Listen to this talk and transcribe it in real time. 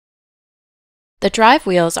The drive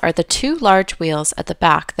wheels are the two large wheels at the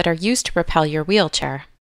back that are used to propel your wheelchair.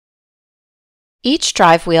 Each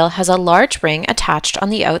drive wheel has a large ring attached on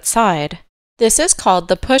the outside. This is called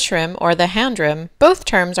the pushrim or the handrim. Both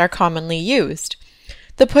terms are commonly used.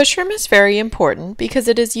 The pushrim is very important because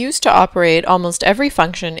it is used to operate almost every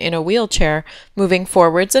function in a wheelchair, moving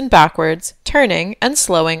forwards and backwards, turning and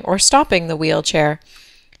slowing or stopping the wheelchair.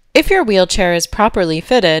 If your wheelchair is properly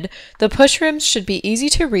fitted, the pushrims should be easy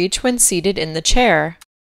to reach when seated in the chair.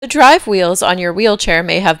 The drive wheels on your wheelchair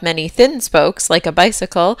may have many thin spokes, like a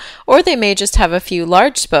bicycle, or they may just have a few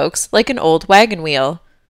large spokes, like an old wagon wheel.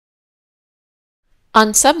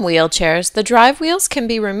 On some wheelchairs, the drive wheels can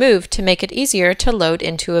be removed to make it easier to load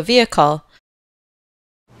into a vehicle.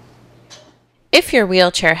 If your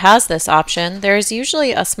wheelchair has this option, there is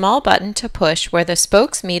usually a small button to push where the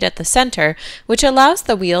spokes meet at the center, which allows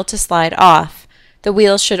the wheel to slide off. The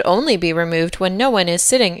wheels should only be removed when no one is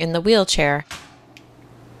sitting in the wheelchair.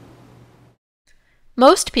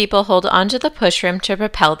 Most people hold onto the pushrim to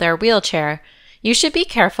propel their wheelchair. You should be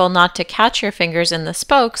careful not to catch your fingers in the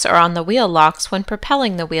spokes or on the wheel locks when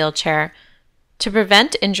propelling the wheelchair. To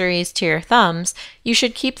prevent injuries to your thumbs, you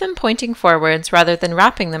should keep them pointing forwards rather than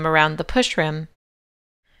wrapping them around the pushrim.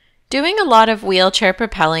 Doing a lot of wheelchair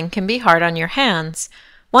propelling can be hard on your hands.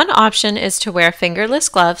 One option is to wear fingerless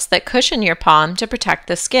gloves that cushion your palm to protect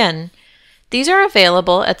the skin. These are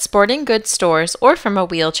available at sporting goods stores or from a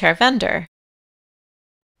wheelchair vendor.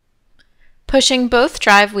 Pushing both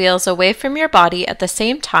drive wheels away from your body at the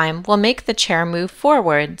same time will make the chair move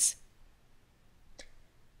forwards.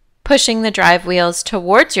 Pushing the drive wheels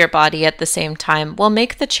towards your body at the same time will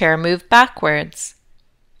make the chair move backwards.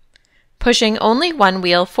 Pushing only one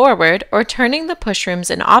wheel forward or turning the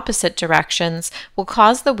pushrims in opposite directions will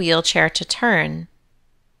cause the wheelchair to turn.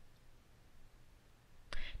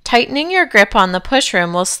 Tightening your grip on the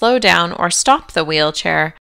pushrim will slow down or stop the wheelchair.